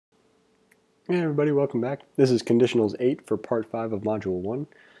Hey everybody, welcome back. This is Conditionals 8 for part 5 of Module 1,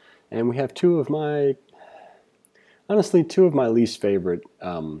 and we have two of my least favorite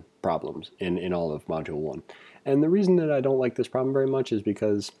problems in all of Module 1. And the reason that I don't like this problem very much is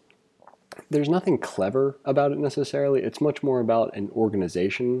because there's nothing clever about it necessarily. It's much more about an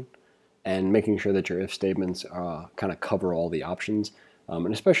organization and making sure that your if statements kind of cover all the options.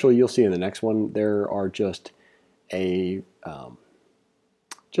 And especially, you'll see in the next one, there are just a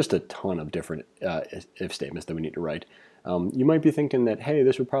ton of different if statements that we need to write. You might be thinking that, hey,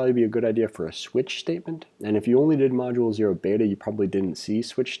 this would probably be a good idea for a switch statement. And if you only did Module 0 beta, you probably didn't see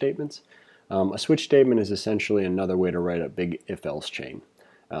switch statements. A switch statement is essentially another way to write a big if-else chain.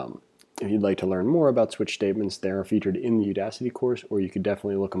 If you'd like to learn more about switch statements, they are featured in the Udacity course, or you could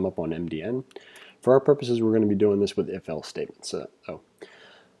definitely look them up on MDN. For our purposes, we're going to be doing this with if-else statements.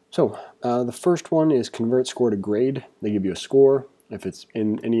 So the first one is convert score to grade. They give you a score. If it's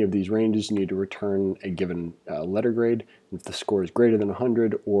in any of these ranges, you need to return a given letter grade. If the score is greater than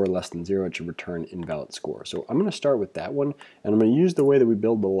 100 or less than 0, it should return invalid score. So I'm going to start with that one, and I'm going to use the way that we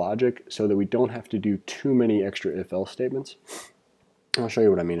build the logic so that we don't have to do too many extra if-else statements. I'll show you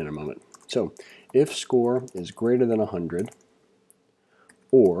what I mean in a moment. So if score is greater than 100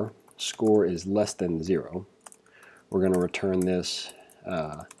 or score is less than 0, we're going to return this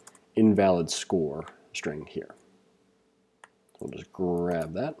invalid score string here. We'll just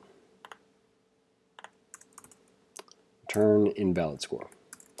grab that. Return invalid score.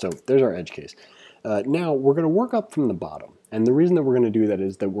 So there's our edge case. Now we're going to work up from the bottom. And the reason that we're going to do that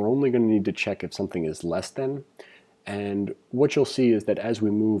is that we're only going to need to check if something is less than. And what you'll see is that as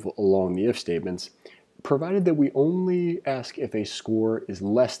we move along the if statements, provided that we only ask if a score is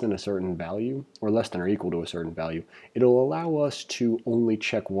less than a certain value, or less than or equal to a certain value, it'll allow us to only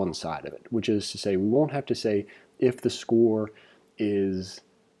check one side of it, which is to say we won't have to say if the score is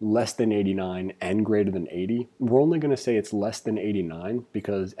less than 89 and greater than 80. We're only going to say it's less than 89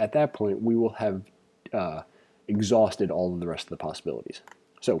 because at that point we will have exhausted all of the rest of the possibilities.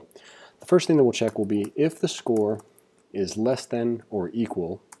 So the first thing that we'll check will be if the score is less than or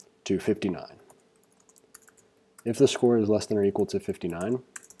equal to 59. If the score is less than or equal to 59,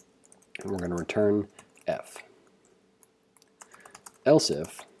 we're going to return F. Else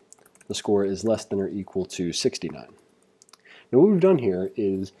if the score is less than or equal to 69. Now what we've done here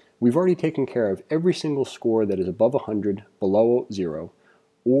is we've already taken care of every single score that is above 100, below 0,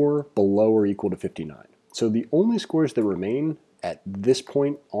 or below or equal to 59. So the only scores that remain at this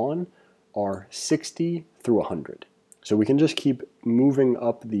point on are 60 through 100. So we can just keep moving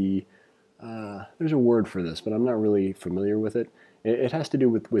up the, there's a word for this, but I'm not really familiar with it. It has to do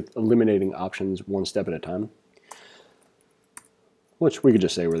with eliminating options one step at a time, which we could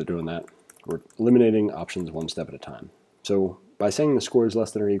just say we're doing that. We're eliminating options one step at a time. So by saying the score is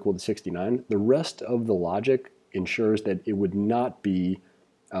less than or equal to 69, the rest of the logic ensures that it would not be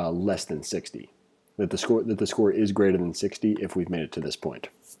less than 60, that the score is greater than 60 if we've made it to this point.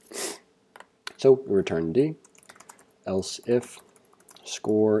 So we return D, else if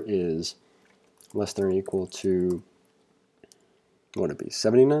score is less than or equal to, what would it be,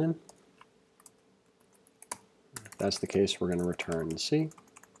 79? If that's the case, we're going to return C.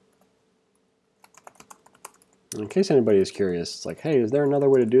 In case anybody is curious, it's like, hey, is there another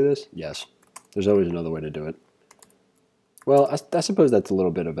way to do this? Yes, there's always another way to do it. Well, I suppose that's a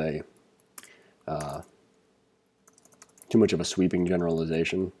little bit of a, too much of a sweeping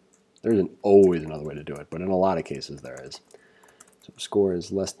generalization. There isn't always another way to do it, but in a lot of cases there is. So score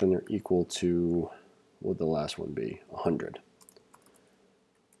is less than or equal to, what would the last one be? 100.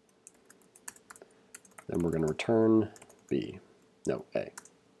 Then we're going to return B, no, A.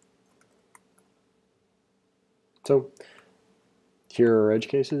 So here are our edge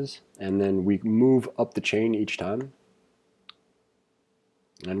cases, and then we move up the chain each time,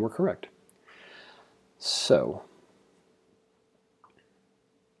 and we're correct. So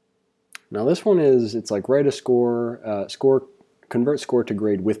now this one is, it's like write a score, convert score to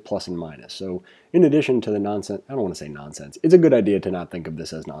grade with plus and minus. So in addition to the nonsense, I don't want to say nonsense, it's a good idea to not think of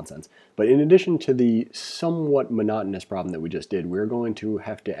this as nonsense, but in addition to the somewhat monotonous problem that we just did, we're going to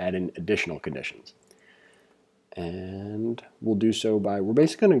have to add in additional conditions. And we'll do so by, we're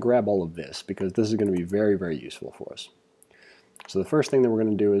basically going to grab all of this because this is going to be very, very useful for us. So the first thing that we're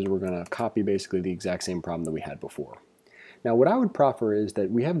going to do is we're going to copy basically the exact same problem that we had before. Now what I would proffer is that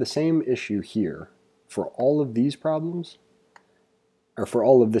we have the same issue here for all of these problems, or for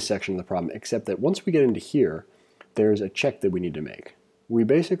all of this section of the problem, except that once we get into here, there's a check that we need to make. We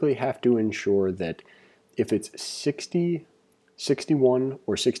basically have to ensure that if it's 60, 61,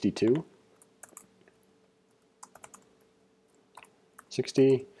 or 62,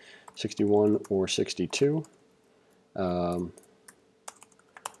 60, 61 or 62,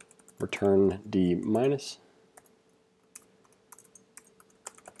 return D minus.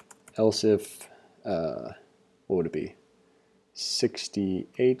 Else if, what would it be,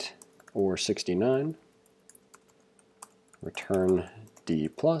 68 or 69, return D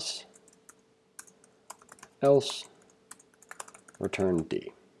plus. Else, return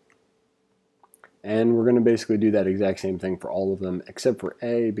D. And we're going to basically do that exact same thing for all of them except for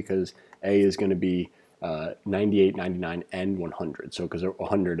A, because A is going to be 98, 99, and 100. So because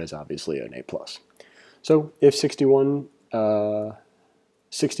 100 is obviously an A+. So if 60,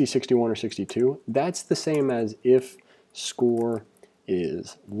 61, or 62, that's the same as if score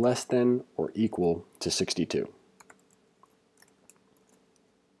is less than or equal to 62.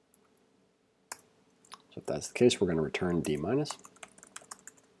 So if that's the case, we're going to return D minus.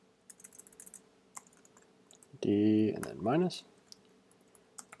 D and then minus.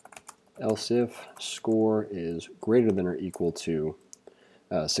 Else if score is greater than or equal to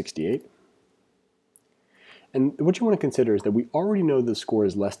 68. And what you want to consider is that we already know the score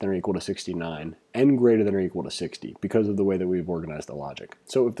is less than or equal to 69 and greater than or equal to 60 because of the way that we've organized the logic.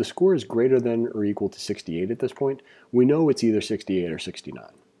 So if the score is greater than or equal to 68 at this point, we know it's either 68 or 69.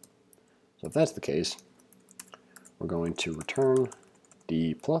 So if that's the case, we're going to return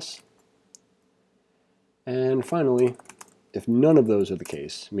D plus. And finally, if none of those are the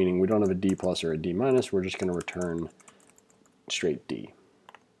case, meaning we don't have a D plus or a D minus, we're just going to return straight D.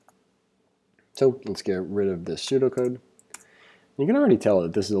 So let's get rid of this pseudocode. You can already tell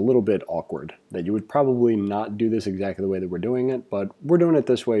that this is a little bit awkward, that you would probably not do this exactly the way that we're doing it, but we're doing it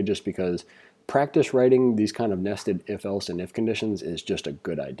this way just because practice writing these kind of nested if-else and if conditions is just a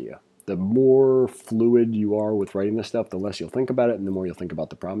good idea. The more fluid you are with writing this stuff, the less you'll think about it and the more you'll think about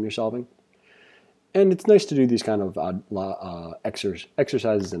the problem you're solving. And it's nice to do these kind of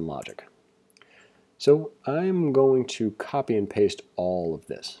exercises in logic. So I'm going to copy and paste all of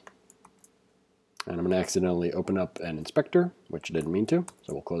this. And I'm going to accidentally open up an inspector, which I didn't mean to,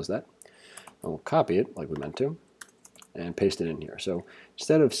 so we'll close that. And we'll copy it like we meant to, and paste it in here. So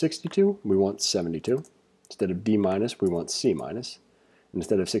instead of 62, we want 72. Instead of D minus, we want C minus.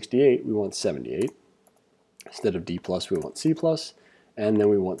 Instead of 68, we want 78. Instead of D plus, we want C plus, and then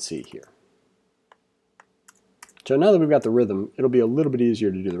we want C here. So now that we've got the rhythm, it'll be a little bit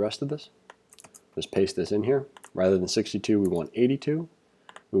easier to do the rest of this. Just paste this in here. Rather than 62, we want 82.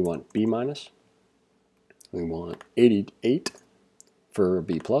 We want B minus. We want 88 for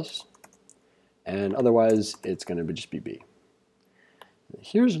B plus. And otherwise, it's going to just be B.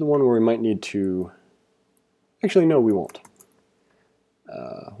 Here's the one where we might need to... Actually, no, we won't.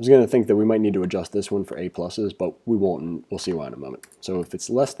 I was going to think that we might need to adjust this one for A pluses, but we won't, and we'll see why in a moment. So if it's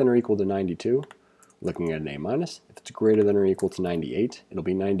less than or equal to 92, looking at an A minus. If it's greater than or equal to 98, it'll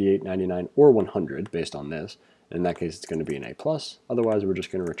be 98, 99, or 100 based on this. And in that case, it's going to be an A plus. Otherwise, we're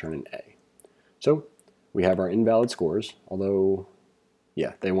just going to return an A. So we have our invalid scores, although,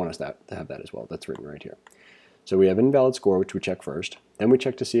 yeah, they want us to have that as well. That's written right here. So we have invalid score, which we check first. Then we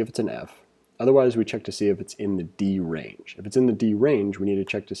check to see if it's an F. Otherwise, we check to see if it's in the D range. If it's in the D range, we need to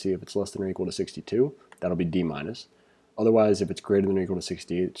check to see if it's less than or equal to 62. That'll be D minus. Otherwise, if it's greater than or equal to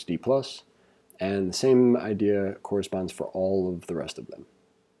 68, it's D plus. And the same idea corresponds for all of the rest of them.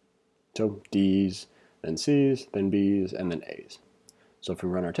 So D's, then C's, then B's, and then A's. So if we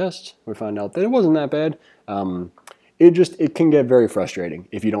run our tests, we find out that it wasn't that bad. It can get very frustrating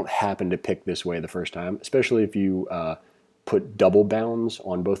if you don't happen to pick this way the first time, especially if you put double bounds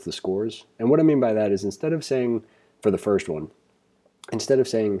on both the scores. And what I mean by that is instead of saying, for the first one, instead of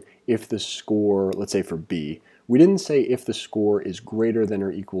saying if the score, let's say for B, we didn't say if the score is greater than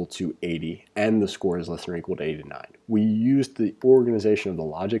or equal to 80 and the score is less than or equal to 89. We used the organization of the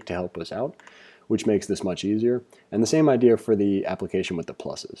logic to help us out, which makes this much easier. And the same idea for the application with the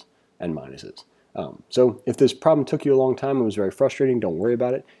pluses and minuses. So if this problem took you a long time and was very frustrating, don't worry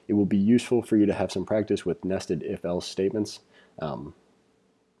about it. It will be useful for you to have some practice with nested if-else statements. And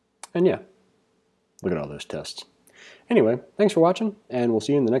yeah, look at all those tests. Anyway, thanks for watching, and we'll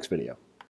see you in the next video.